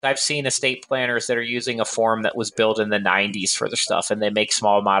I've seen estate planners that are using a form that was built in the 90s for the stuff, and they make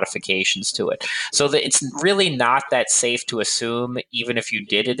small modifications to it. So that it's really not that safe to assume, even if you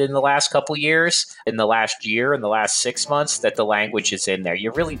did it in the last couple years, in the last year, in the last 6 months, that the language is in there.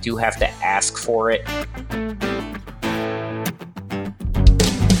 You really do have to ask for it.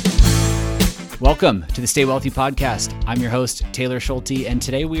 Welcome to the Stay Wealthy Podcast. I'm your host, Taylor Schulte, and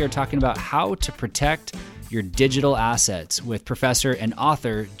today we are talking about how to protect your digital assets with professor and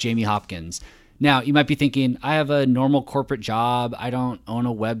author Jamie Hopkins. Now, you might be thinking, I have a normal corporate job. I don't own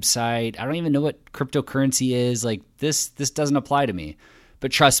a website. I don't even know what cryptocurrency is. Like this doesn't apply to me.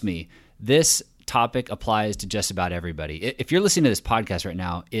 But trust me, this topic applies to just about everybody. If you're listening to this podcast right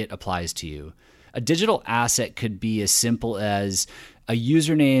now, it applies to you. A digital asset could be as simple as a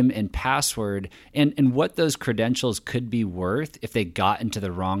username and password, and what those credentials could be worth if they got into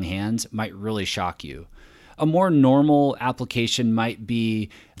the wrong hands might really shock you. A more normal application might be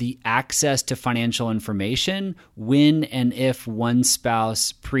the access to financial information when and if one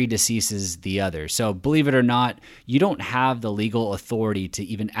spouse predeceases the other. So believe it or not, you don't have the legal authority to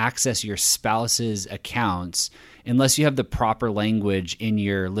even access your spouse's accounts unless you have the proper language in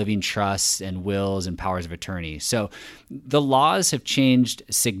your living trusts and wills and powers of attorney. So the laws have changed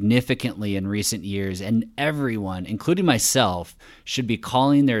significantly in recent years, and everyone, including myself, should be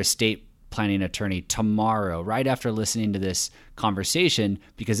calling their estate planning attorney tomorrow, right after listening to this conversation,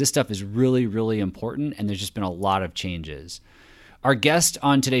 because this stuff is really, really important, and there's just been a lot of changes. Our guest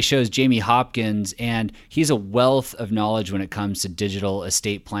on today's show is Jamie Hopkins, and he's a wealth of knowledge when it comes to digital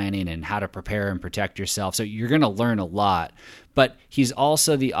estate planning and how to prepare and protect yourself. So you're going to learn a lot. But he's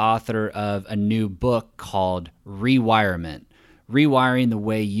also the author of a new book called Rewirement: Rewiring the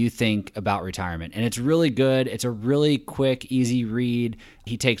Way You Think About Retirement. And it's really good. It's a really quick, easy read.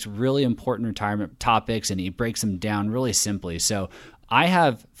 He takes really important retirement topics and he breaks them down really simply. So I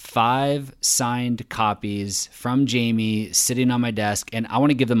have 5 signed copies from Jamie sitting on my desk, and I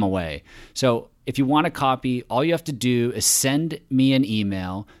want to give them away. So if you want a copy, all you have to do is send me an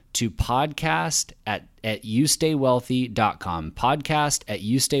email to podcast at youstaywealthy.com, podcast at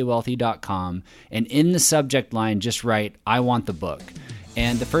youstaywealthy.com. And in the subject line, just write, I want the book.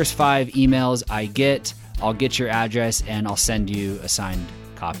 And the first 5 emails I get, I'll get your address and I'll send you a signed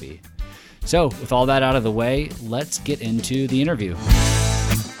copy. So with all that out of the way, let's get into the interview.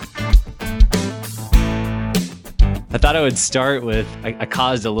 I thought I would start with, I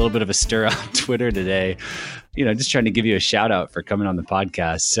caused a little bit of a stir on Twitter today, just trying to give you a shout out for coming on the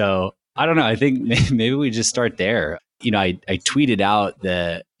podcast. So I don't know, I think maybe we just start there. I tweeted out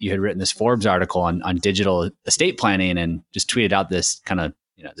that you had written this Forbes article on digital estate planning, and just tweeted out this kind of,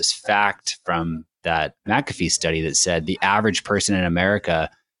 this fact from that McAfee study that said the average person in America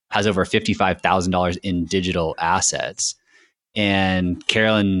has over $55,000 in digital assets. And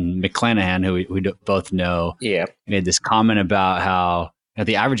Carolyn McClanahan, who we both know, made this comment about how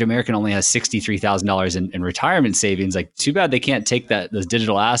the average American only has $63,000 in retirement savings. Like, too bad they can't take those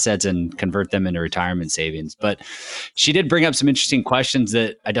digital assets and convert them into retirement savings. But she did bring up some interesting questions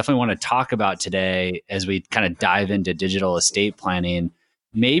that I definitely want to talk about today as we kind of dive into digital estate planning.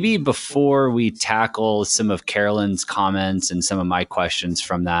 Maybe before we tackle some of Carolyn's comments and some of my questions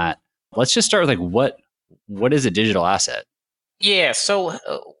from that, let's just start with what is a digital asset? Yeah, so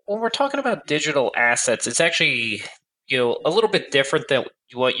when we're talking about digital assets, it's actually a little bit different than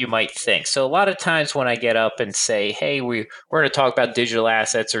what you might think. So a lot of times when I get up and say, hey, we're going to talk about digital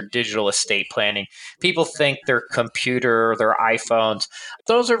assets or digital estate planning, people think their computer, their iPhones.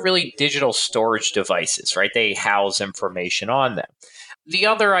 Those are really digital storage devices, right? They house information on them. The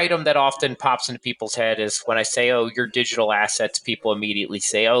other item that often pops into people's head is when I say, oh, your digital assets, people immediately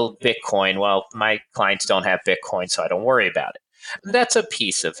say, oh, Bitcoin. Well, my clients don't have Bitcoin, so I don't worry about it. That's a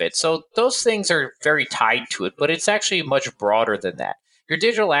piece of it. So those things are very tied to it, but it's actually much broader than that. Your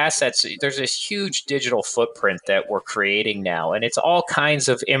digital assets, there's this huge digital footprint that we're creating now, and it's all kinds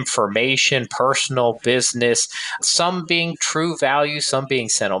of information, personal, business, some being true value, some being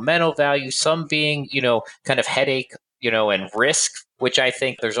sentimental value, some being, kind of headache, and risk, which I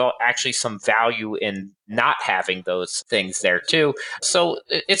think there's actually some value in not having those things there too. So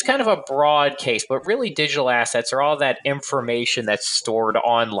it's kind of a broad case, but really digital assets are all that information that's stored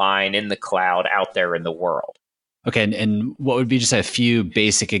online in the cloud out there in the world. Okay. And what would be just a few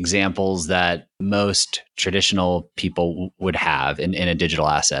basic examples that most traditional people would have in a digital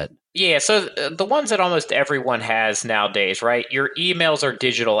asset? Yeah, so the ones that almost everyone has nowadays, right? Your emails are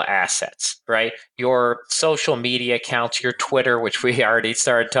digital assets, right? Your social media accounts, your Twitter, which we already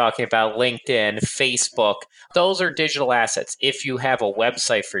started talking about, LinkedIn, Facebook, those are digital assets. If you have a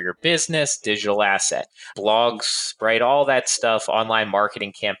website for your business, digital asset. Blogs, right? All that stuff, online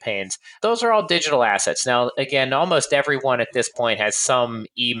marketing campaigns, those are all digital assets. Now, again, almost everyone at this point has some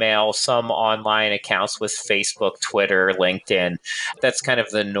email, some online accounts with Facebook, Twitter, LinkedIn. That's kind of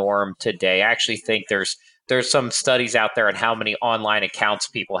the norm today. I actually think there's some studies out there on how many online accounts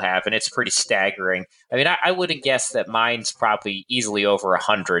people have, and it's pretty staggering. I mean, I would have guessed that mine's probably easily over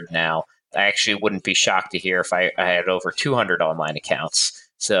 100 now. I actually wouldn't be shocked to hear if I had over 200 online accounts.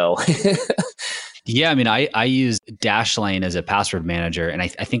 So, Yeah, I mean, I use Dashlane as a password manager, and I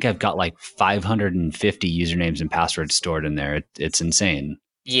think I've got like 550 usernames and passwords stored in there. It's insane.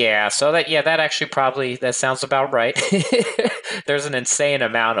 yeah, so that actually probably that sounds about right. There's an insane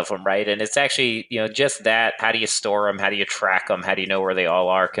amount of them, right? And it's actually, just that. How do you store them? How do you track them? How do you know where they all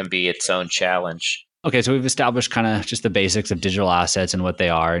are? Can be its own challenge. Okay, so we've established kind of just the basics of digital assets and what they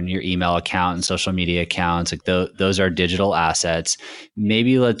are, and your email account and social media accounts. Like those are digital assets.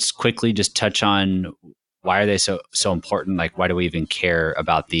 Maybe let's quickly just touch on why are they so important? Like, why do we even care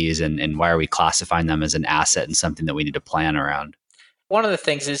about these, and why are we classifying them as an asset and something that we need to plan around? One of the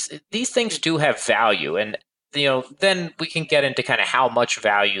things is these things do have value, and then we can get into kind of how much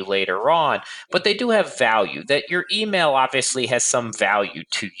value later on, but they do have value. That your email obviously has some value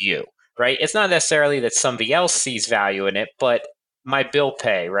to you, right? It's not necessarily that somebody else sees value in it, but my bill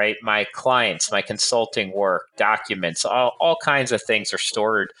pay, right? My clients, my consulting work, documents, all kinds of things are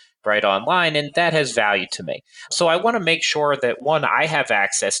stored right online, and that has value to me. So I want to make sure that one, I have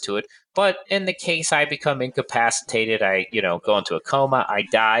access to it, but in the case I become incapacitated, I, go into a coma, I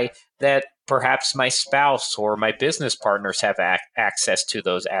die, that perhaps my spouse or my business partners have access to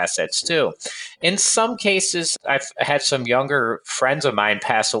those assets too. In some cases, I've had some younger friends of mine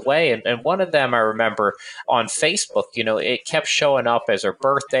pass away, and one of them I remember on Facebook, it kept showing up as her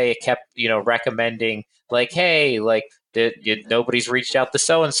birthday. It kept, recommending, like, hey, like, nobody's reached out to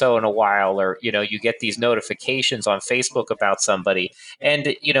so and so in a while, or you get these notifications on Facebook about somebody,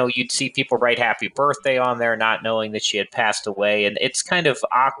 and you'd see people write happy birthday on there not knowing that she had passed away, and it's kind of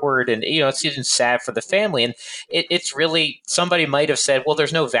awkward, and it's even sad for the family, and it's really, somebody might have said, well,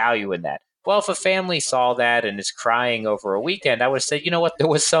 there's no value in that. Well, if a family saw that and is crying over a weekend, I would have said, you know what, there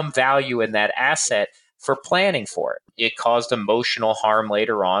was some value in that asset for planning for it. It caused emotional harm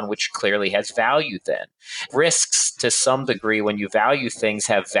later on, which clearly has value then. Risks, to some degree, when you value things,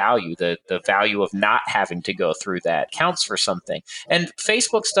 have value. The value of not having to go through that counts for something. And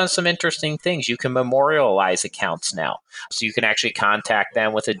Facebook's done some interesting things. You can memorialize accounts now. So you can actually contact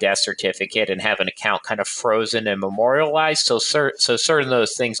them with a death certificate and have an account kind of frozen and memorialized. So certain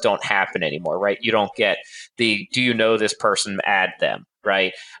those things don't happen anymore, right? You don't get the, do you know this person, add them,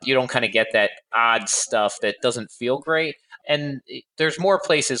 right? You don't kind of get that odd stuff that doesn't feel great. And there's more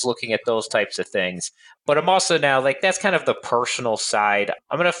places looking at those types of things. But I'm also now, like, that's kind of the personal side.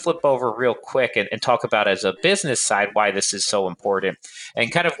 I'm going to flip over real quick and talk about, as a business side, why this is so important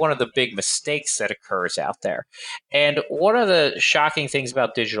and kind of one of the big mistakes that occurs out there. And one of the shocking things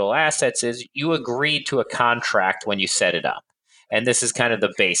about digital assets is you agreed to a contract when you set it up. And this is kind of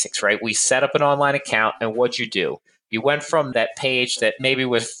the basics, right? We set up an online account, and what'd you do? You went from that page that maybe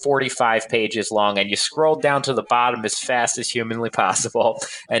was 45 pages long, and you scrolled down to the bottom as fast as humanly possible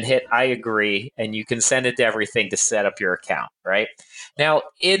and hit I agree, and you consented to everything to set up your account, right? Now,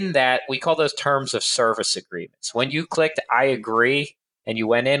 in that, we call those terms of service agreements. When you clicked I agree and you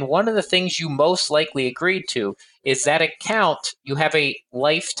went in, one of the things you most likely agreed to is that account, you have a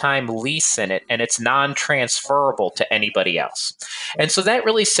lifetime lease in it, and it's non-transferable to anybody else. And so that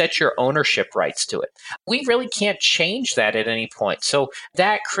really sets your ownership rights to it. We really can't change that at any point. So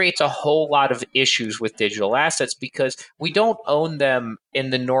that creates a whole lot of issues with digital assets because we don't own them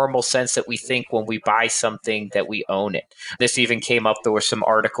in the normal sense that we think when we buy something that we own it. This even came up, there were some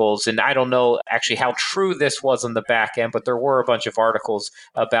articles, and I don't know actually how true this was on the back end, but there were a bunch of articles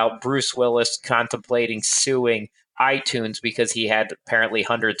about Bruce Willis contemplating suing iTunes because he had apparently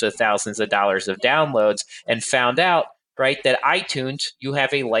hundreds of thousands of dollars of downloads, and found out, right, that iTunes, you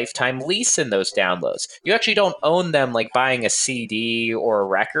have a lifetime lease in those downloads. You actually don't own them like buying a CD or a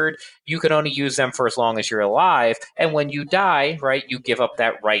record. You can only use them for as long as you're alive. And when you die, right, you give up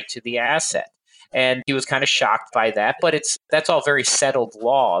that right to the asset. And he was kind of shocked by that, but that's all very settled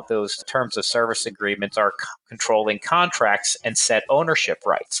law. Those terms of service agreements are controlling contracts and set ownership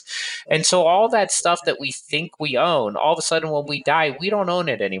rights. And so all that stuff that we think we own, all of a sudden when we die, we don't own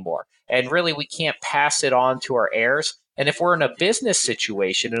it anymore. And really, we can't pass it on to our heirs. And if we're in a business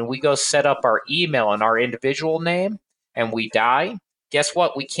situation and we go set up our email in our individual name and we die, guess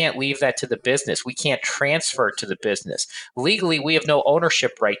what? We can't leave that to the business. We can't transfer it to the business. Legally, we have no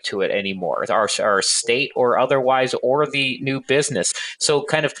ownership right to it anymore, our state or otherwise, or the new business. So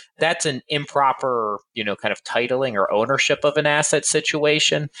kind of that's an improper, kind of titling or ownership of an asset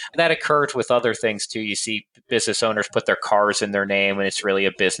situation. That occurs with other things too. You see business owners put their cars in their name and it's really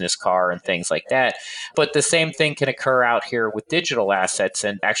a business car and things like that. But the same thing can occur out here with digital assets,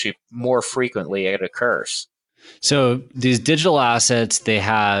 and actually more frequently it occurs. So these digital assets, they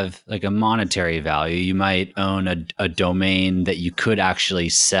have like a monetary value. You might own a domain that you could actually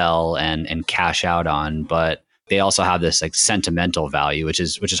sell and cash out on, but they also have this like sentimental value, which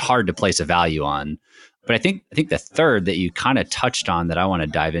is hard to place a value on. But I think the third that you kind of touched on that I want to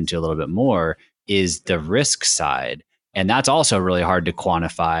dive into a little bit more is the risk side. And that's also really hard to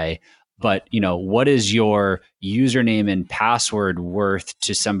quantify. But, what is your username and password worth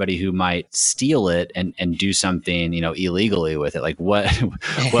to somebody who might steal it and do something, illegally with it? Like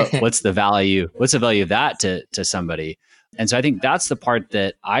what's the value? What's the value of that to somebody? And so I think that's the part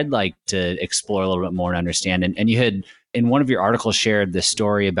that I'd like to explore a little bit more and understand. And you had in one of your articles shared this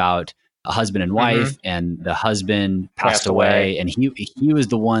story about a husband and wife, and the husband passed away, and he was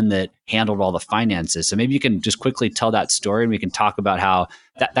the one that handled all the finances. So maybe you can just quickly tell that story, and we can talk about how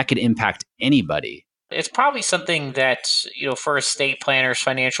that could impact anybody. It's probably something that, for estate planners,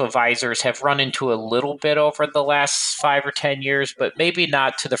 financial advisors have run into a little bit over the last 5 or 10 years, but maybe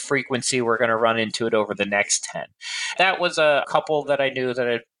not to the frequency we're going to run into it over the next 10. That was a couple that I knew that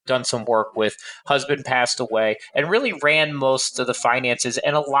had done some work with. Husband passed away and really ran most of the finances,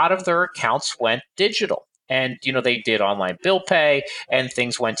 and a lot of their accounts went digital. And, they did online bill pay and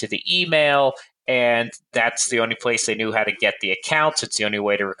things went to the email. And that's the only place they knew how to get the accounts. It's the only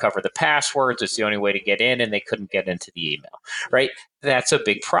way to recover the passwords. It's the only way to get in, and they couldn't get into the email, right? That's a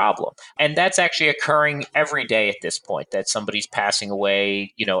big problem. And that's actually occurring every day at this point, that somebody's passing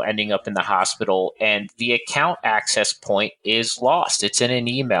away, ending up in the hospital, and the account access point is lost. It's in an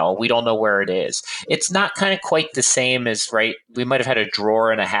email. We don't know where it is. It's not kind of quite the same as, right, we might have had a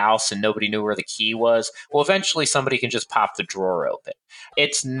drawer in a house and nobody knew where the key was. Well, eventually somebody can just pop the drawer open.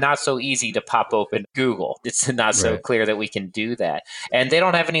 It's not so easy to pop open Google. It's not so clear that we can do that. And they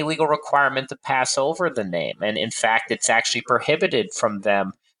don't have any legal requirement to pass over the name. And in fact, it's actually prohibited from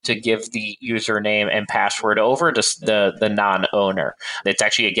them to give the username and password over to the non-owner. It's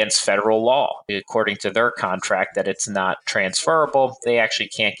actually against federal law, according to their contract, that it's not transferable. They actually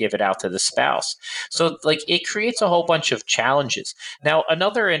can't give it out to the spouse. So it creates a whole bunch of challenges. Now,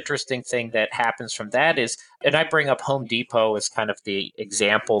 another interesting thing that happens from that is, and I bring up Home Depot as kind of the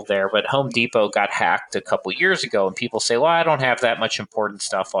example there, but Home Depot got hacked a couple years ago, and people say, well, I don't have that much important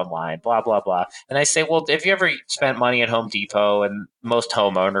stuff online, blah, blah, blah. And I say, well, have you ever spent money at Home Depot? And most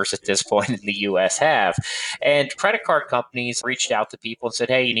homeowners at this point in the U.S. have. And credit card companies reached out to people and said,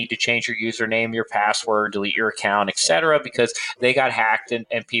 hey, you need to change your username, your password, delete your account, et cetera, because they got hacked and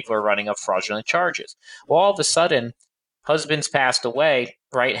people are running up fraudulent charges. Well, all of a sudden, husband's passed away,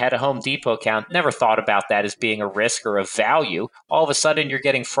 right, had a Home Depot account, never thought about that as being a risk or a value. All of a sudden, you're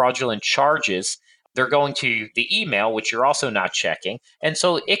getting fraudulent charges. They're going to the email, which you're also not checking. And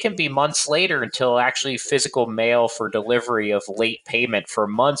so it can be months later until actually physical mail for delivery of late payment for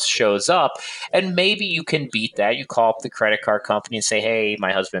months shows up. And maybe you can beat that. You call up the credit card company and say, hey,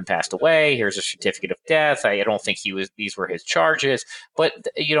 my husband passed away. Here's a certificate of death. I don't think these were his charges. But,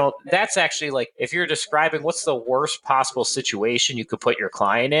 that's actually if you're describing what's the worst possible situation you could put your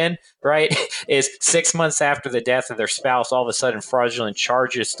client in, right, is 6 months after the death of their spouse, all of a sudden fraudulent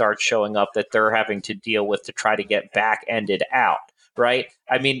charges start showing up that they're having to deal with to try to get back-ended out, right?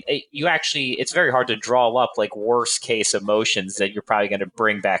 I mean, it's very hard to draw up worst case emotions that you're probably going to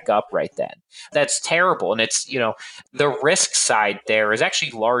bring back up right then. That's terrible. And it's, the risk side there is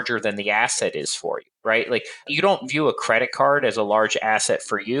actually larger than the asset is for you, right? You don't view a credit card as a large asset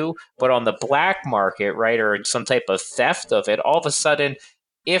for you, but on the black market, right, or some type of theft of it, all of a sudden,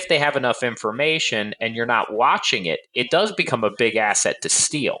 if they have enough information and you're not watching it, it does become a big asset to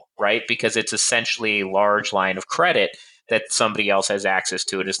steal, right? Because it's essentially a large line of credit that somebody else has access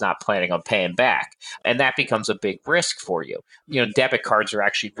to and is not planning on paying back. And that becomes a big risk for you. Debit cards are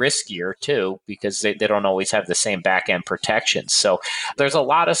actually riskier too, because they don't always have the same back-end protections. So there's a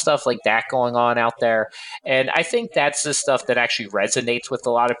lot of stuff like that going on out there. And I think that's the stuff that actually resonates with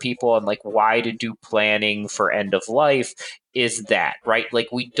a lot of people, and why to do planning for end of life. is that, right? Like,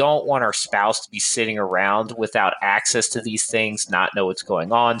 we don't want our spouse to be sitting around without access to these things, not know what's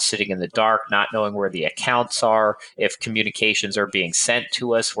going on, sitting in the dark, not knowing where the accounts are. If communications are being sent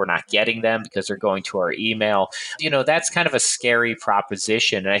to us, we're not getting them because they're going to our email. That's kind of a scary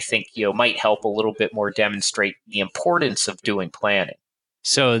proposition. And I think, might help a little bit more demonstrate the importance of doing planning.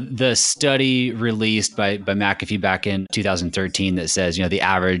 So the study released by McAfee back in 2013 that says, the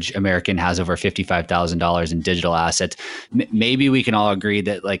average American has over $55,000 in digital assets. Maybe we can all agree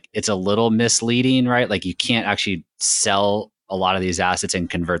that like it's a little misleading, right? Like you can't actually sell a lot of these assets and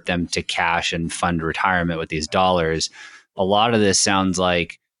convert them to cash and fund retirement with these dollars. A lot of this sounds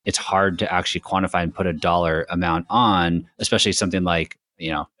like it's hard to actually quantify and put a dollar amount on, especially something like,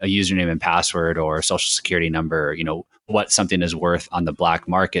 a username and password or a social security number, what something is worth on the black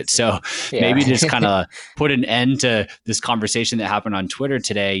market. So maybe just kind of put an end to this conversation that happened on Twitter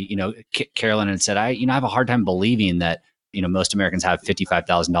today. Carolyn had said, I have a hard time believing that, most Americans have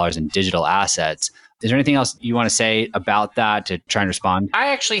 $55,000 in digital assets. Is there anything else you want to say about that to try and respond? I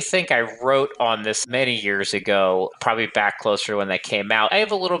actually think I wrote on this many years ago, probably back closer to when that came out. I have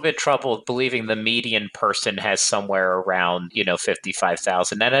a little bit of trouble believing the median person has somewhere around,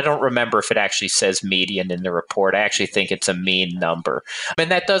 55,000. And I don't remember if it actually says median in the report. I actually think it's a mean number. And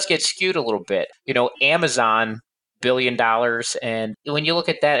that does get skewed a little bit. Amazon, $1 billion. And when you look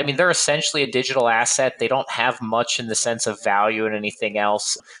at that, I mean, they're essentially a digital asset. They don't have much in the sense of value and anything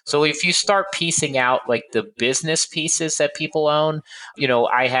else. So if you start piecing out like the business pieces that people own,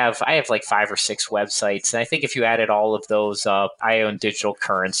 I have like 5 or 6 websites. And I think if you added all of those up, I own digital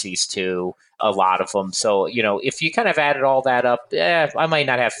currencies too, a lot of them. So, if you kind of added all that up, I might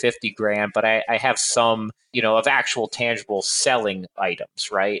not have 50 grand, but I have some, of actual tangible selling items,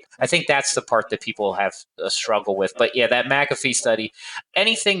 right? I think that's the part that people have a struggle with. But yeah, that McAfee study,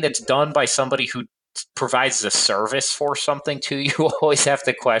 anything that's done by somebody who provides a service for something to you, always have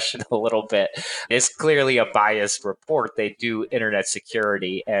to question a little bit. It's clearly a biased report. They do internet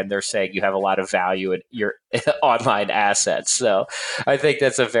security and they're saying you have a lot of value in your online assets. So I think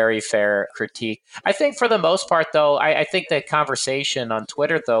that's a very fair critique. I think for the most part, though, I think the conversation on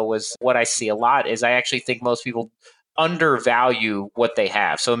Twitter, though, was what I see a lot is I actually think most people undervalue what they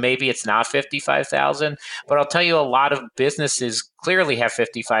have. So maybe it's not 55,000, but I'll tell you a lot of businesses clearly have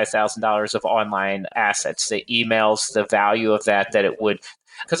 $55,000 of online assets, the emails, the value of that it would,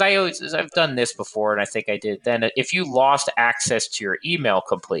 because I've done this before, and I think I did then. If you lost access to your email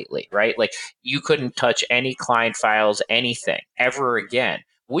completely, right? Like you couldn't touch any client files, anything ever again.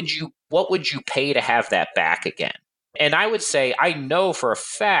 What would you pay to have that back again? And I would say, I know for a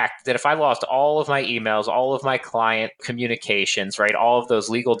fact that if I lost all of my emails, all of my client communications, right, all of those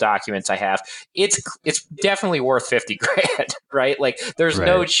legal documents I have, it's definitely worth 50 grand, right? Like there's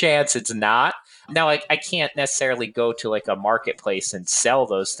no chance it's not. Now, I can't necessarily go to like a marketplace and sell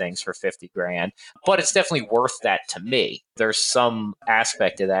those things for 50 grand, but it's definitely worth that to me. There's some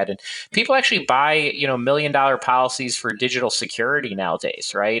aspect of that. And people actually buy, $1 million policies for digital security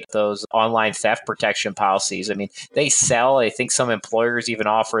nowadays, right? Those online theft protection policies. I mean, they sell. I think some employers even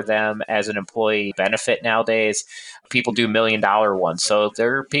offer them as an employee benefit nowadays. People do $1 million ones. So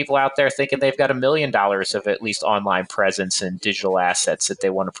there are people out there thinking they've got $1 million of at least online presence and digital assets that they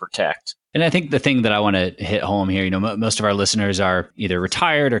want to protect. And I think the thing that I want to hit home here, most of our listeners are either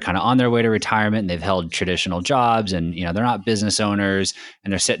retired or kind of on their way to retirement, and they've held traditional jobs, and they're not business owners,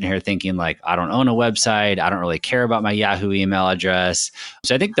 and they're sitting here thinking like, I don't own a website, I don't really care about my Yahoo email address.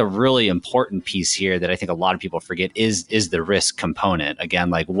 So I think the really important piece here that I think a lot of people forget is the risk component.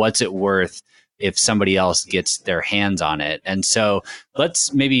 Again, like what's it worth if somebody else gets their hands on it? And so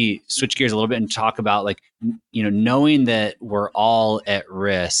let's maybe switch gears a little bit and talk about like, knowing that we're all at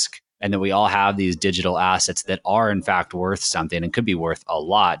risk and that we all have these digital assets that are in fact worth something and could be worth a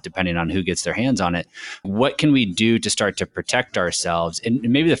lot depending on who gets their hands on it. What can we do to start to protect ourselves? And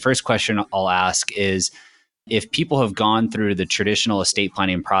maybe the first question I'll ask is, if people have gone through the traditional estate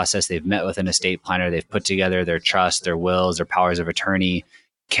planning process, they've met with an estate planner, they've put together their trust, their wills, their powers of attorney,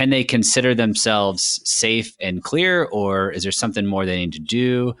 can they consider themselves safe and clear, or is there something more they need to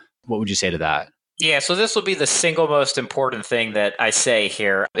do? What would you say to that? Yeah, so this will be the single most important thing that I say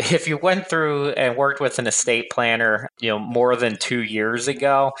here. If you went through and worked with an estate planner, more than 2 years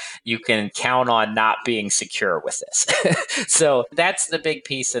ago, you can count on not being secure with this. So that's the big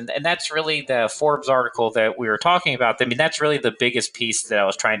piece. And that's really the Forbes article that we were talking about. I mean, that's really the biggest piece that I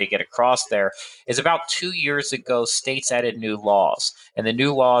was trying to get across there is about 2 years ago, states added new laws. And the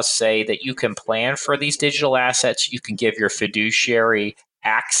new laws say that you can plan for these digital assets. You can give your fiduciary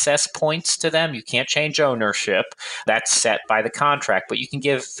access points to them. You can't change ownership. That's set by the contract, but you can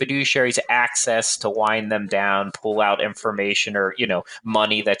give fiduciaries access to wind them down, pull out information or,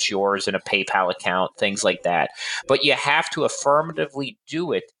 money that's yours in a PayPal account, things like that. But you have to affirmatively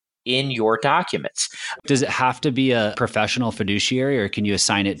do it in your documents. Does it have to be a professional fiduciary, or can you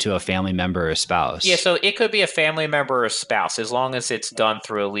assign it to a family member or a spouse? Yeah, so it could be a family member or a spouse, as long as it's done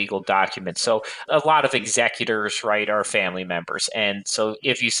through a legal document. So a lot of executors, right, are family members. And so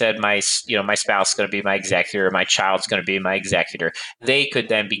if you said my spouse is going to be my executor, my child's going to be my executor, they could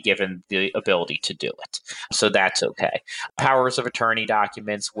then be given the ability to do it. So that's okay. Powers of attorney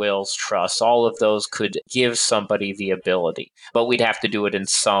documents, wills, trusts, all of those could give somebody the ability, but we'd have to do it in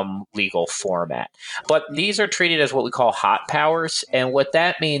some legal format. But these are treated as what we call hot powers. And what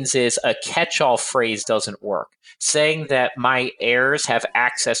that means is a catch-all phrase doesn't work. Saying that my heirs have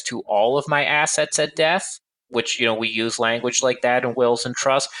access to all of my assets at death, which, we use language like that in wills and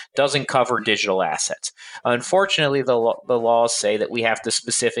trusts, doesn't cover digital assets. Unfortunately, the laws say that we have to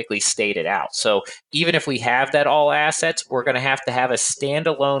specifically state it out. So even if we have that all assets, we're going to have a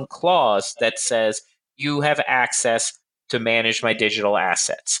standalone clause that says you have access to manage my digital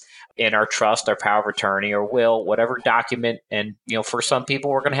assets in our trust, our power of attorney, or will, whatever document. And, for some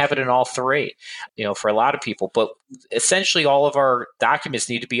people, we're going to have it in all three, for a lot of people. But essentially, all of our documents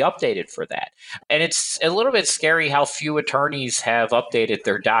need to be updated for that. And it's a little bit scary how few attorneys have updated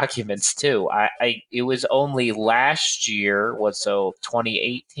their documents, too. It was only last year,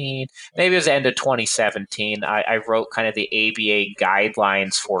 2018, maybe it was the end of 2017, I wrote kind of the ABA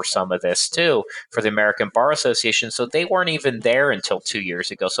guidelines for some of this, too, for the American Bar Association. So they weren't even there until 2 years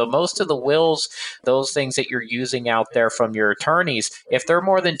ago. So most of the wills, those things that you're using out there from your attorneys, if they're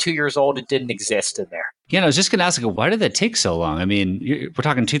more than 2 years old, it didn't exist in there. Yeah, I was just going to ask, why did that take so long? I mean, we're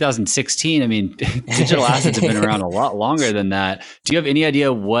talking 2016. I mean, digital assets have been around a lot longer than that. Do you have any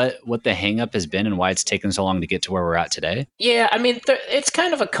idea what the hangup has been and why it's taken so long to get to where we're at today? Yeah, I mean, it's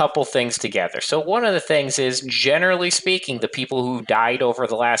kind of a couple things together. So one of the things is, generally speaking, the people who died over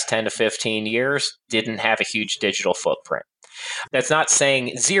the last 10 to 15 years didn't have a huge digital footprint. That's not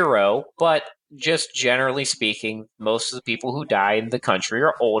saying zero, but just generally speaking, most of the people who die in the country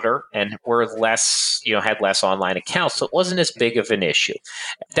are older and were less, had less online accounts. So it wasn't as big of an issue.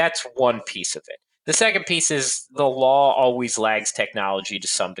 That's one piece of it. The second piece is the law always lags technology to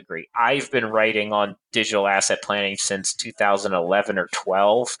some degree. I've been writing on digital asset planning since 2011 or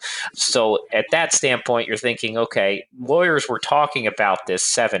 12. So at that standpoint, you're thinking, okay, lawyers were talking about this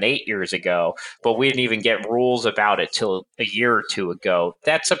 7-8 years ago, but we didn't even get rules about it till a year or two ago.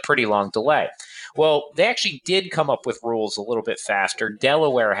 That's a pretty long delay. Well, they actually did come up with rules a little bit faster.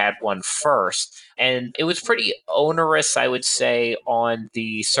 Delaware had one first, and it was pretty onerous, I would say, on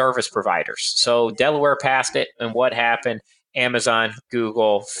the service providers. So Delaware passed it, and what happened? Amazon,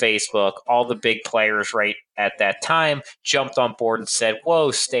 Google, Facebook, all the big players right at that time jumped on board and said,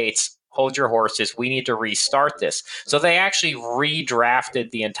 whoa, states, hold your horses. We need to restart this. So they actually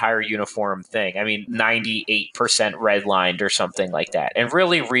redrafted the entire uniform thing. I mean, 98% redlined or something like that, and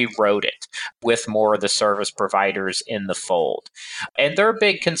really rewrote it with more of the service providers in the fold. And their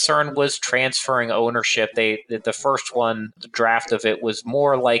big concern was transferring ownership. The first one, the draft of it, was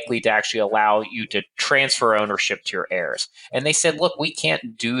more likely to actually allow you to transfer ownership to your heirs. And they said, look, we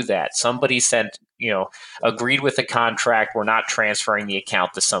can't do that. Somebody sent agreed with the contract. We're not transferring the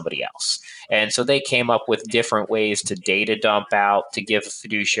account to somebody else. And so they came up with different ways to data dump out, to give a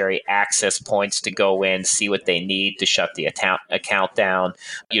fiduciary access points to go in, see what they need to shut the account down,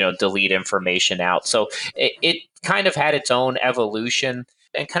 delete information out. So it kind of had its own evolution.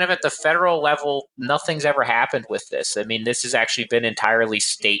 And kind of at the federal level, nothing's ever happened with this. I mean, this has actually been entirely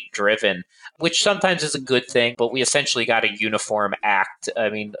state-driven, which sometimes is a good thing, but we essentially got a uniform act. I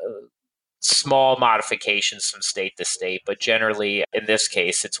mean, small modifications from state to state, but generally in this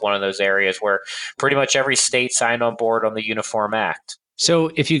case, it's one of those areas where pretty much every state signed on board on the Uniform Act.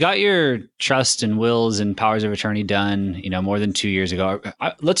 So if you got your trust and wills and powers of attorney done, more than 2 years ago,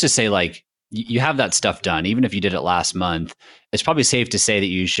 let's just say like you have that stuff done, even if you did it last month, it's probably safe to say that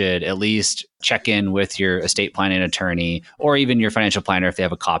you should at least check in with your estate planning attorney or even your financial planner if they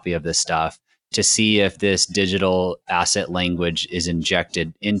have a copy of this stuff to see if this digital asset language is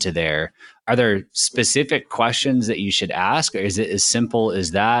injected into there. are there specific questions that you should ask, or is it as simple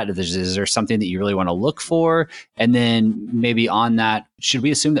as that? Is there something that you really want to look for? And then maybe on that, should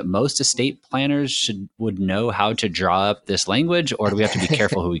we assume that most estate planners would know how to draw up this language, or do we have to be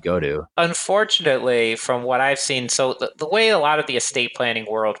careful who we go to? Unfortunately, from what I've seen, so the way a lot of the estate planning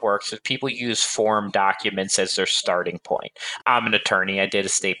world works is people use form documents as their starting point. I'm an attorney. I did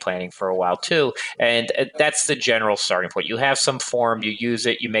estate planning for a while too. And that's the general starting point. You have some form, you use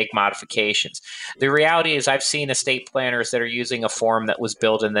it, you make modifications. The reality is I've seen estate planners that are using a form that was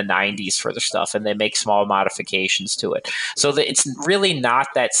built in the 90s for their stuff, and they make small modifications to it. So it's really not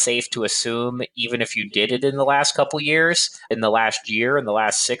that safe to assume, even if you did it in the last couple years, in the last year, in the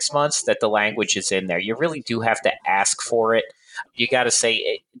last 6 months, that the language is in there. You really do have to ask for it. You got to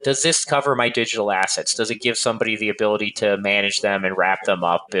say, does this cover my digital assets? Does it give somebody the ability to manage them and wrap them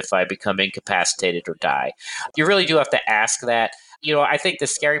up if I become incapacitated or die? You really do have to ask that. I think the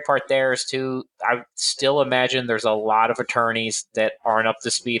scary part there is too, I still imagine there's a lot of attorneys that aren't up to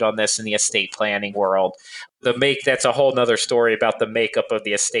speed on this in the estate planning world. That's a whole nother story about the makeup of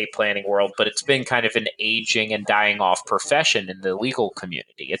the estate planning world, but it's been kind of an aging and dying off profession in the legal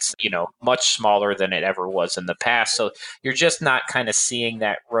community. It's, much smaller than it ever was in the past. So you're just not kind of seeing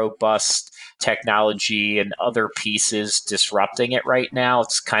that robust technology and other pieces disrupting it right now.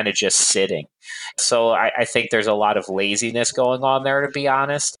 It's kind of just sitting. So I think there's a lot of laziness going on there, to be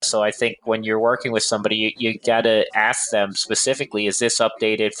honest. So I think when you're working with somebody, you got to ask them specifically, is this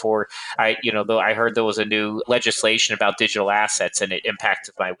updated for, I heard there was a new legislation about digital assets and it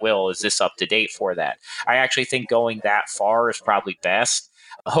impacted my will. Is this up to date for that? I actually think going that far is probably best.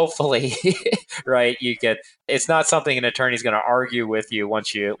 Hopefully, right, it's not something an attorney's going to argue with you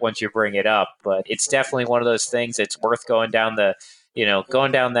once you bring it up, but it's definitely one of those things that's worth going down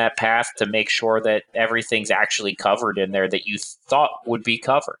that path to make sure that everything's actually covered in there that you thought would be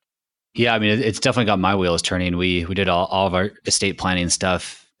covered. Yeah, I mean, it's definitely got my wheels turning. We did all of our estate planning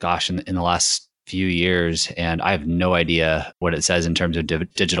stuff, in the last few years, and I have no idea what it says in terms of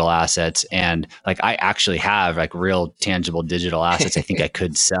digital assets. And I actually have real tangible digital assets I think I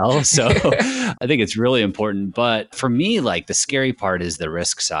could sell. So I think it's really important. But for me, the scary part is the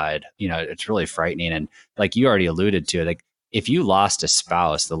risk side. It's really frightening. And you already alluded to it, if you lost a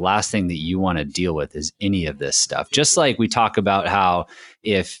spouse, the last thing that you want to deal with is any of this stuff. Just like we talk about how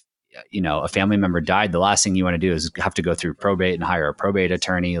if a family member died, the last thing you want to do is have to go through probate and hire a probate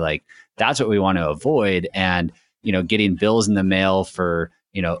attorney. That's what we want to avoid. And, getting bills in the mail for,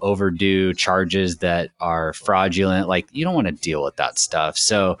 overdue charges that are fraudulent, you don't want to deal with that stuff.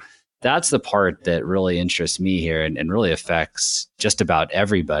 So that's the part that really interests me here and really affects just about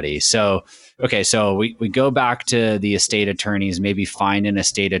everybody. So, okay, so we go back to the estate attorneys, maybe find an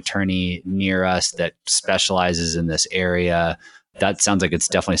estate attorney near us that specializes in this area. That sounds like it's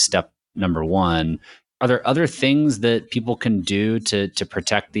definitely step number one. Are there other things that people can do to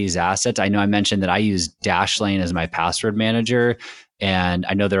protect these assets? I know I mentioned that I use Dashlane as my password manager, and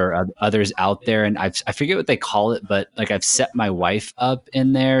I know there are others out there, and I forget what they call it, but I've set my wife up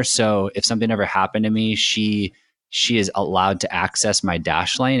in there. So if something ever happened to me, she is allowed to access my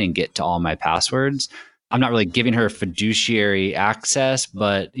Dashlane and get to all my passwords. I'm not really giving her fiduciary access,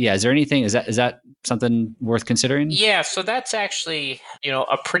 but yeah, is there anything, is that something worth considering? Yeah, so that's actually,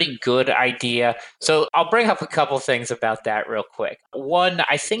 a pretty good idea. So I'll bring up a couple things about that real quick. One,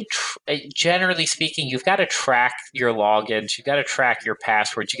 I think generally speaking, you've got to track your logins, you've got to track your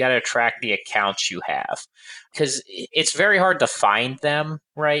passwords, you got to track the accounts you have, because it's very hard to find them,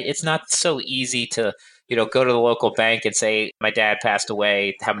 right? It's not so easy to go to the local bank and say, my dad passed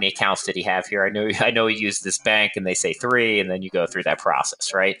away. How many accounts did he have here? I know he used this bank, and they say 3, and then you go through that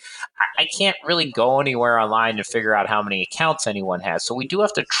process, right? I can't really go anywhere online and figure out how many accounts anyone has. So we do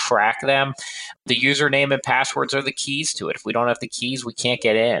have to track them. The username and passwords are the keys to it. If we don't have the keys, we can't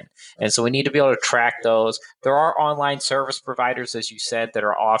get in. And so we need to be able to track those. There are online service providers, as you said, that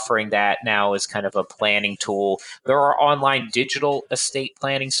are offering that now as kind of a planning tool. There are online digital estate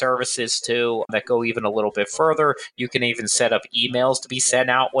planning services too that go even a little bit further. You can even set up emails to be sent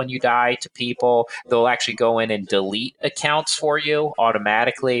out when you die to people. They'll actually go in and delete accounts for you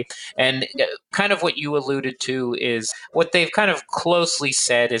automatically. And kind of what you alluded to is what they've kind of closely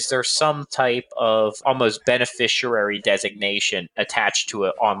said is there's some type of almost beneficiary designation attached to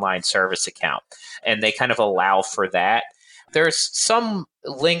an online service account. And they kind of allow for that. There's some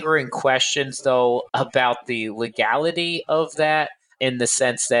lingering questions, though, about the legality of that. in the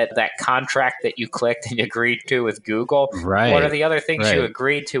sense that that contract that you clicked and agreed to with Google, one of Right. the other things you Right.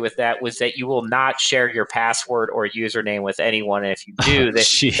 agreed to with that was that you will not share your password or username with anyone. And if you Oh, do,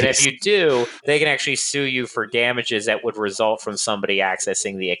 jeez. they can actually sue you for damages that would result from somebody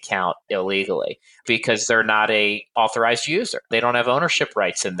accessing the account illegally because they're not a authorized user. They don't have ownership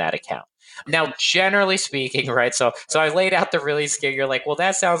rights in that account. Now, generally speaking, right? So I laid out the really scary. You're like, well,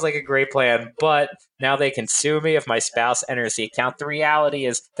 that sounds like a great plan, but now they can sue me if my spouse enters the account. The reality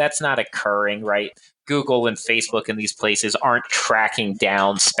is that's not occurring, right? Google and Facebook and these places aren't tracking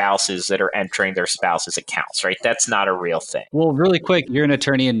down spouses that are entering their spouse's accounts, right? That's not a real thing. Well, really quick, you're an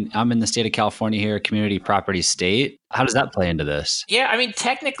attorney and I'm in the state of California here, community property state. How does that play into this? Yeah, I mean,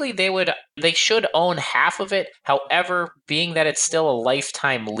 technically they should own half of it. However, being that it's still a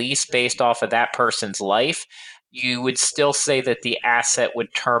lifetime lease based off of that person's life, you would still say that the asset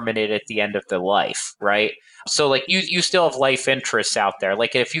would terminate at the end of the life, right? So like you still have life interests out there.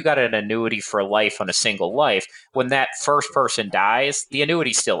 Like if you got an annuity for life on a single life, when that first person dies, the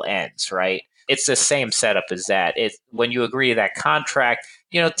annuity still ends, right? It's the same setup as that. When you agree to that contract,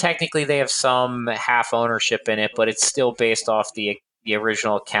 technically they have some half ownership in it, but it's still based off the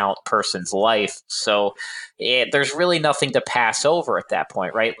original account person's life. So there's really nothing to pass over at that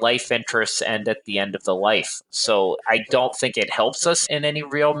point, right? Life interests end at the end of the life. So I don't think it helps us in any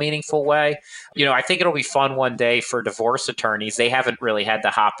real meaningful way. I think it'll be fun one day for divorce attorneys. They haven't really had to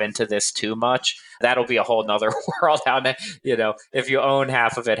hop into this too much. That'll be a whole nother world. If you own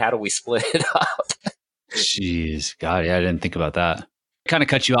half of it, how do we split it up? Jeez, God, yeah, I didn't think about that. Kind of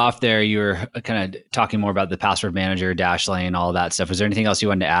cut you off there. You were kind of talking more about the password manager, Dashlane, all that stuff. Was there anything else you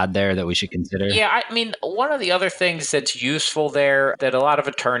wanted to add there that we should consider? Yeah, I mean, one of the other things that's useful there that a lot of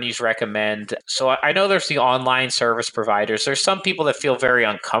attorneys recommend. So I know there's the online service providers. There's some people that feel very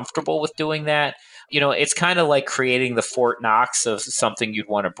uncomfortable with doing that. It's kind of like creating the Fort Knox of something you'd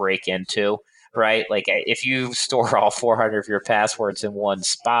want to break into, right? Like if you store all 400 of your passwords in one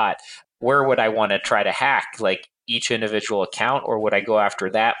spot, where would I want to try to hack? Like each individual account, or would I go after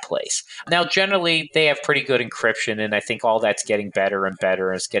that place? Now, generally, they have pretty good encryption, and I think all that's getting better and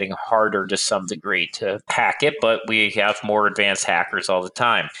better. It's getting harder to some degree to hack it, but we have more advanced hackers all the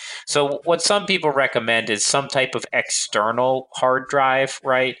time. So what some people recommend is some type of external hard drive,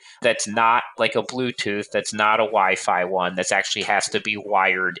 right? That's not like a Bluetooth, that's not a Wi-Fi one, that actually has to be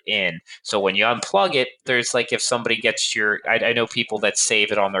wired in. So when you unplug it, there's like if somebody gets I know people that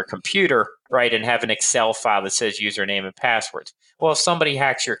save it on their computer, right, and have an Excel file that says username and passwords. Well, if somebody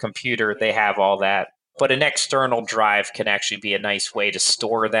hacks your computer, they have all that. But an external drive can actually be a nice way to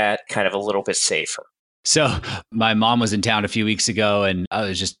store that kind of a little bit safer. So my mom was in town a few weeks ago and I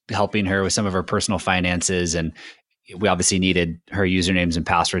was just helping her with some of her personal finances. And we obviously needed her usernames and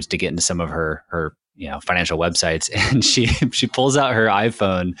passwords to get into some of her financial websites. And she pulls out her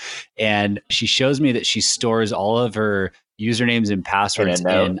iPhone and she shows me that she stores all of her usernames and passwords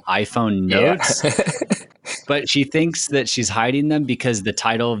in iPhone notes. Yeah. But she thinks that she's hiding them because the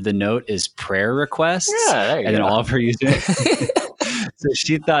title of the note is prayer requests. Yeah, and then all of her usernames. So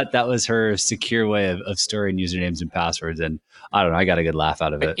she thought that was her secure way of storing usernames and passwords. And I don't know, I got a good laugh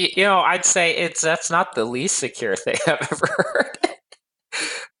out of it. I'd say that's not the least secure thing I've ever heard.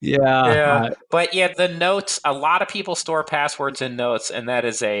 Yeah. But yeah, the notes, a lot of people store passwords in notes, and that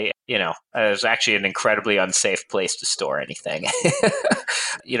is is actually an incredibly unsafe place to store anything.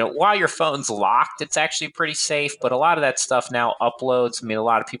 While your phone's locked, it's actually pretty safe, but a lot of that stuff now uploads. I mean, a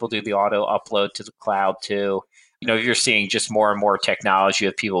lot of people do the auto upload to the cloud too. You're seeing just more and more technology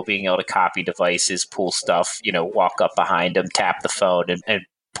of people being able to copy devices, pull stuff, walk up behind them, tap the phone and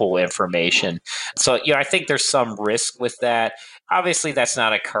pull information. So, I think there's some risk with that. Obviously, that's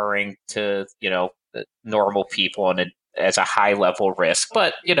not occurring to, normal people and as a high level risk,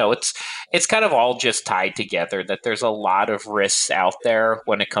 but it's kind of all just tied together that there's a lot of risks out there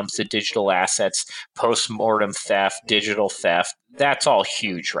when it comes to digital assets, post-mortem theft, digital theft. That's all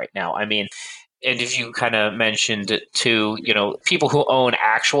huge right now. I mean, and if you kind of mentioned too, people who own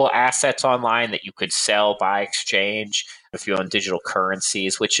actual assets online that you could sell, buy, exchange, if you own digital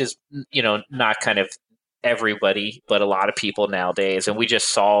currencies, which is, not kind of everybody, but a lot of people nowadays. And we just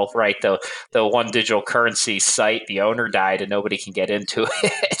saw, right, the one digital currency site, the owner died and nobody can get into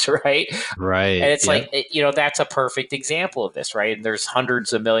it, right? Right. And it's that's a perfect example of this, right? And there's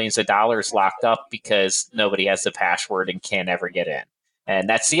hundreds of millions of dollars locked up because nobody has the password and can't ever get in. And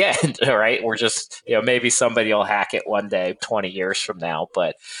that's the end, right? We're just, maybe somebody will hack it one day, 20 years from now.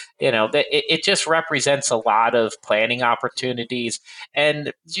 But, it just represents a lot of planning opportunities.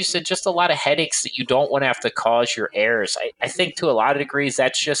 And you said just a lot of headaches that you don't want to have to cause your heirs. I think to a lot of degrees,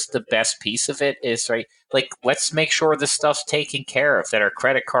 that's just the best piece of it is, right? like, let's make sure this stuff's taken care of, that our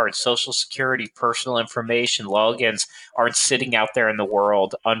credit cards, social security, personal information, logins aren't sitting out there in the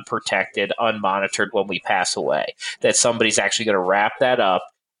world unprotected, unmonitored when we pass away, that somebody's actually going to wrap that up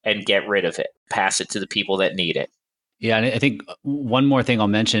and get rid of it, pass it to the people that need it. Yeah, and I think one more thing I'll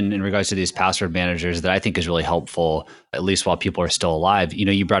mention in regards to these password managers that I think is really helpful, at least while people are still alive.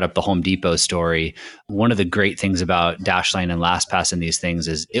 You brought up the Home Depot story. One of the great things about Dashlane and LastPass and these things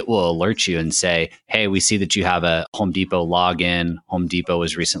is it will alert you and say, hey, we see that you have a Home Depot login. Home Depot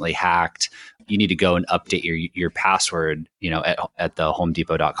was recently hacked. You need to go and update your password, at the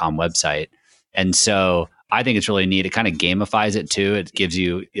homedepot.com website. And so I think it's really neat. It kind of gamifies it too. It gives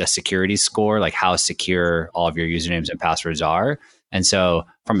you a security score, like how secure all of your usernames and passwords are. And so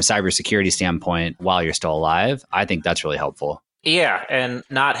from a cybersecurity standpoint, while you're still alive, I think that's really helpful. Yeah, and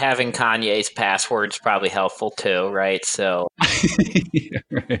not having Kanye's password is probably helpful too, right? So, yeah,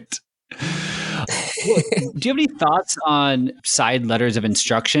 right. Do you have any thoughts on side letters of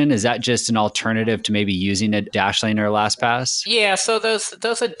instruction? Is that just an alternative to maybe using a Dashlane or a LastPass? Yeah, so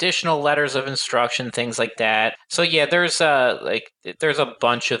those additional letters of instruction, things like that. So yeah, there's a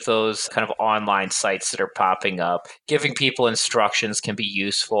bunch of those kind of online sites that are popping up. Giving people instructions can be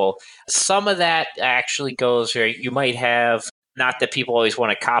useful. Some of that actually goes where you might have, not that people always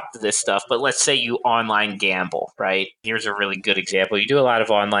want to cop to this stuff, but let's say you online gamble, right? Here's a really good example. You do a lot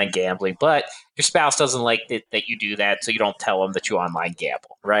of online gambling, but your spouse doesn't like that you do that, so you don't tell them that you online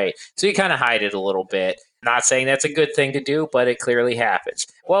gamble, right? So you kind of hide it a little bit. Not saying that's a good thing to do, but it clearly happens.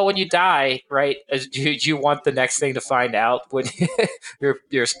 Well, when you do right, do you want the next thing to find out when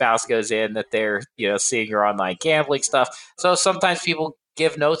your spouse goes in that they're seeing your online gambling stuff? So sometimes people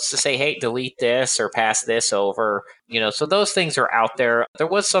give notes to say, hey, delete this or pass this over. So those things are out there. There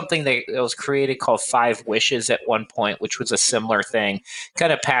was something that was created called 5 Wishes at one point, which was a similar thing,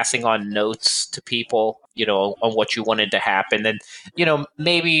 kind of passing on notes to people, on what you wanted to happen. And,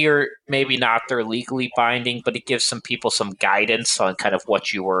 maybe not they're legally binding, but it gives some people some guidance on kind of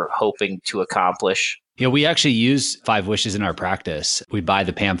what you were hoping to accomplish. We actually use 5 Wishes in our practice. We buy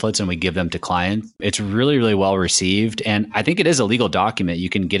the pamphlets and we give them to clients. It's really, really well received. And I think it is a legal document. You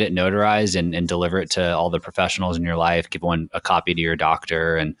can get it notarized and deliver it to all the professionals in your life, give a copy to your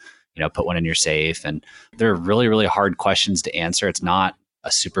doctor and, put one in your safe. And they're really, really hard questions to answer. It's not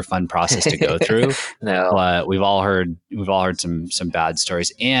a super fun process to go through. No. But we've all heard some bad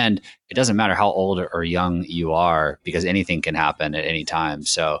stories. And it doesn't matter how old or young you are, because anything can happen at any time.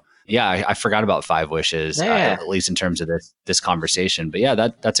 So yeah, I forgot about 5 Wishes, at least in terms of this conversation. But yeah,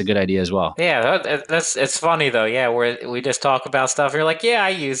 that's a good idea as well. Yeah, it's funny though. Yeah, we just talk about stuff. You're like, yeah, I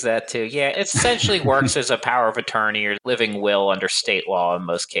use that too. Yeah, it essentially works as a power of attorney or living will under state law in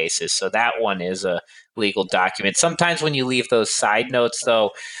most cases. So that one is a legal document. Sometimes when you leave those side notes,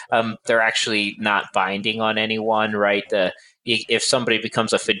 though, they're actually not binding on anyone, right? If somebody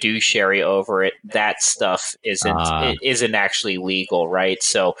becomes a fiduciary over it, that stuff isn't actually legal, right?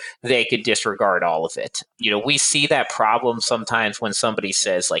 So they could disregard all of it. We see that problem sometimes when somebody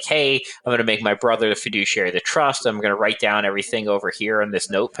says like, hey, I'm going to make my brother the fiduciary of the trust. I'm going to write down everything over here on this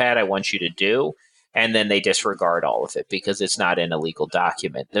notepad I want you to do. And then they disregard all of it because it's not in a legal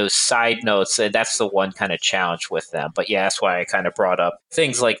document. Those side notes, that's the one kind of challenge with them. But yeah, that's why I kind of brought up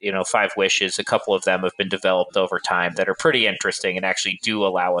things like, 5 Wishes. A couple of them have been developed over time that are pretty interesting and actually do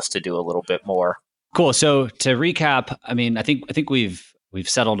allow us to do a little bit more. Cool. So to recap, I think we've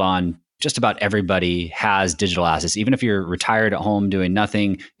settled on just about everybody has digital assets. Even if you're retired at home doing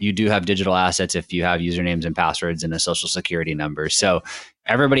nothing, you do have digital assets if you have usernames and passwords and a social security number. So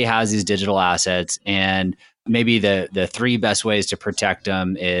everybody has these digital assets, and maybe the 3 best ways to protect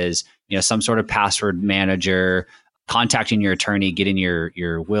them is, some sort of password manager, contacting your attorney, getting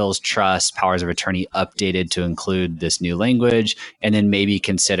your wills, trusts, powers of attorney updated to include this new language, and then maybe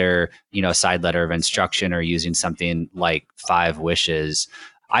consider, a side letter of instruction or using something like 5 Wishes.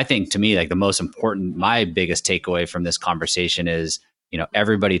 I think to me, like my biggest takeaway from this conversation is,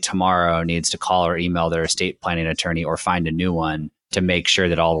 everybody tomorrow needs to call or email their estate planning attorney or find a new one to make sure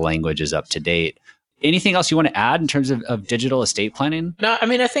that all the language is up to date. Anything else you want to add in terms of digital estate planning? No,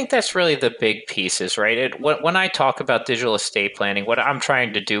 I think that's really the big pieces, right? When I talk about digital estate planning, what I'm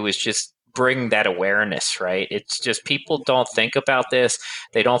trying to do is just bring that awareness, right? It's just people don't think about this.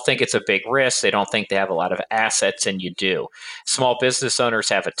 They don't think it's a big risk. They don't think they have a lot of assets, and you do. Small business owners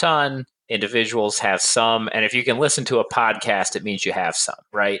have a ton. Individuals have some, and if you can listen to a podcast, it means you have some,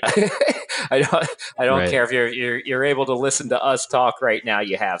 right? I don't Right. care if you're able to listen to us talk right now.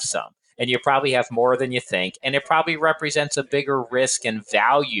 You have some, and you probably have more than you think, and it probably represents a bigger risk and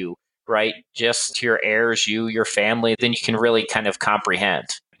value, right? Just to your heirs, your family, than you can really kind of comprehend.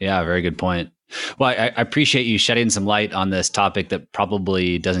 Yeah, very good point. Well, I appreciate you shedding some light on this topic that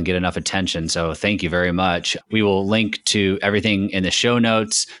probably doesn't get enough attention. So thank you very much. We will link to everything in the show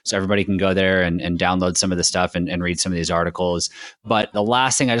notes so everybody can go there and download some of the stuff and read some of these articles. But the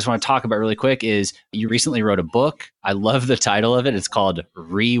last thing I just want to talk about really quick is you recently wrote a book. I love the title of it. It's called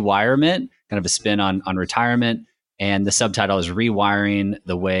Rewirement, kind of a spin on retirement. And the subtitle is Rewiring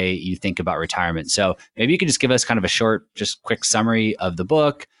the Way You Think About Retirement. So maybe you could just give us kind of a short, just quick summary of the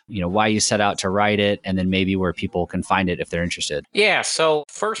book, why you set out to write it, and then maybe where people can find it if they're interested. Yeah, so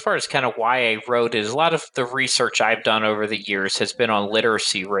first part is kind of why I wrote it. A lot of the research I've done over the years has been on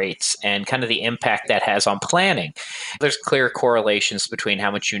literacy rates and kind of the impact that has on planning. There's clear correlations between how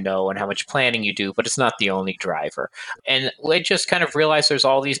much you know and how much planning you do, but it's not the only driver. And I just kind of realized there's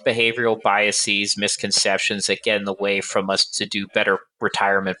all these behavioral biases, misconceptions that get in the way from us to do better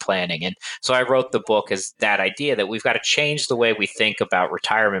retirement planning. And so I wrote the book as that idea that we've got to change the way we think about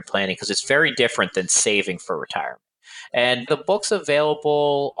retirement planning because it's very different than saving for retirement. And the book's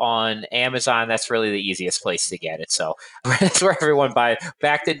available on Amazon. That's really the easiest place to get it. So that's where everyone buys.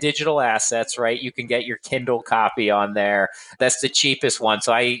 Back to digital assets, right? You can get your Kindle copy on there. That's the cheapest one.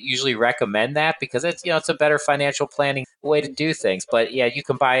 So I usually recommend that because it's a better financial planning way to do things. But yeah, you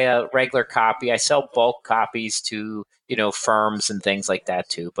can buy a regular copy. I sell bulk copies to firms and things like that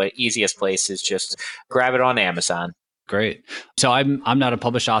too. But easiest place is just grab it on Amazon. Great. So I'm not a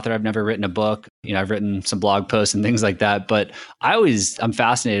published author. I've never written a book. I've written some blog posts and things like that. But I'm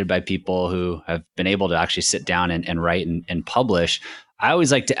fascinated by people who have been able to actually sit down and write and publish. I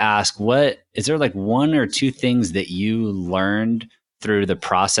always like to ask, is there like one or two things that you learned through the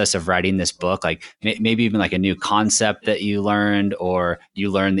process of writing this book? Like maybe even like a new concept that you learned, or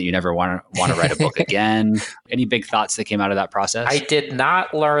you learned that you never want to write a book again. Any big thoughts that came out of that process? I did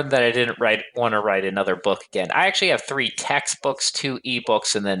not learn that I didn't want to write another book again. I actually have 3 textbooks, 2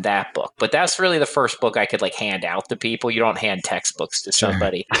 ebooks, and then that book. But that's really the first book I could hand out to people. You don't hand textbooks to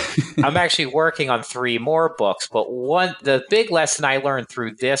somebody. Sure. I'm actually working on 3 more books. But the big lesson I learned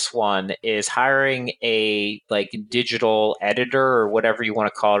through this one is hiring a digital editor or whatever you want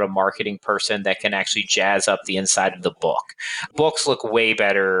to call it, a marketing person that can actually jazz up the inside of the book. Books look way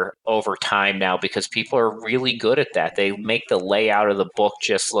better over time now because people are really good at that. They make the layout of the book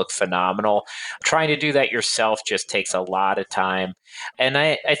just look phenomenal. Trying to do that yourself just takes a lot of time. And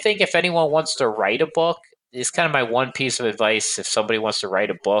I think if anyone wants to write a book, it's kind of my one piece of advice. If somebody wants to write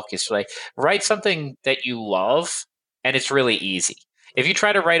a book, it's write something that you love, and it's really easy. If you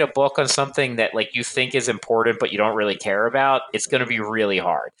try to write a book on something that you think is important but you don't really care about, it's going to be really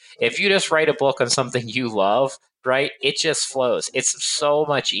hard. If you just write a book on something you love, right, it just flows. It's so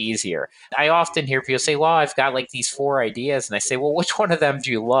much easier. I often hear people say, well, I've got these 4 ideas. And I say, well, which one of them do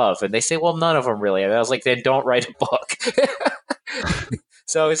you love? And they say, well, none of them really. And I was like, then don't write a book.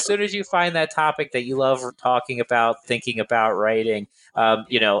 So as soon as you find that topic that you love talking about, thinking about writing,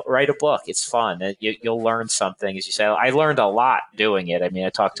 write a book. It's fun. You'll learn something. As you say, I learned a lot doing it. I mean, I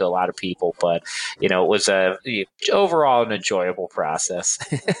talked to a lot of people, but, it was overall an enjoyable process.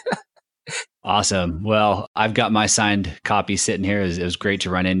 Awesome. Well, I've got my signed copy sitting here. It was great to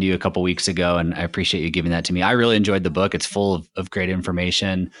run into you a couple weeks ago, and I appreciate you giving that to me. I really enjoyed the book. It's full of great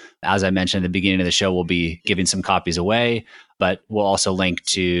information. As I mentioned at the beginning of the show, we'll be giving some copies away, but we'll also link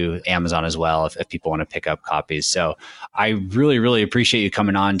to Amazon as well if people want to pick up copies. So I really, really appreciate you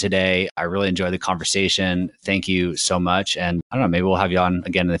coming on today. I really enjoyed the conversation. Thank you so much. And I don't know, maybe we'll have you on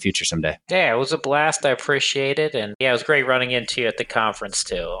again in the future someday. Yeah, it was a blast. I appreciate it. And yeah, it was great running into you at the conference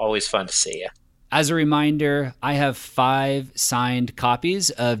too. Always fun to see you. As a reminder, I have 5 signed copies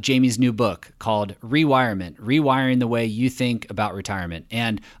of Jamie's new book called Rewirement, Rewiring the Way You Think About Retirement.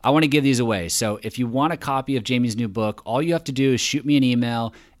 And I want to give these away. So if you want a copy of Jamie's new book, all you have to do is shoot me an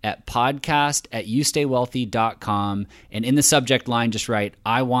email at podcast@youstaywealthy.com. And in the subject line, just write,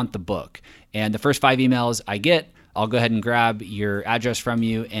 I want the book. And the first 5 emails I get, I'll go ahead and grab your address from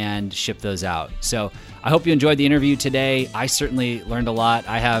you and ship those out. So I hope you enjoyed the interview today. I certainly learned a lot.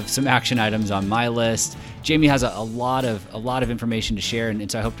 I have some action items on my list. Jamie has a lot of information to share,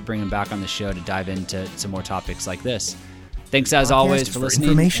 and so I hope to bring him back on the show to dive into some more topics like this. Thanks as always for listening.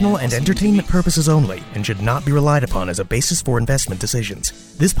 Informational and entertainment purposes only and should not be relied upon as a basis for investment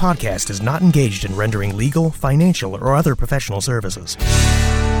decisions. This podcast is not engaged in rendering legal, financial, or other professional services.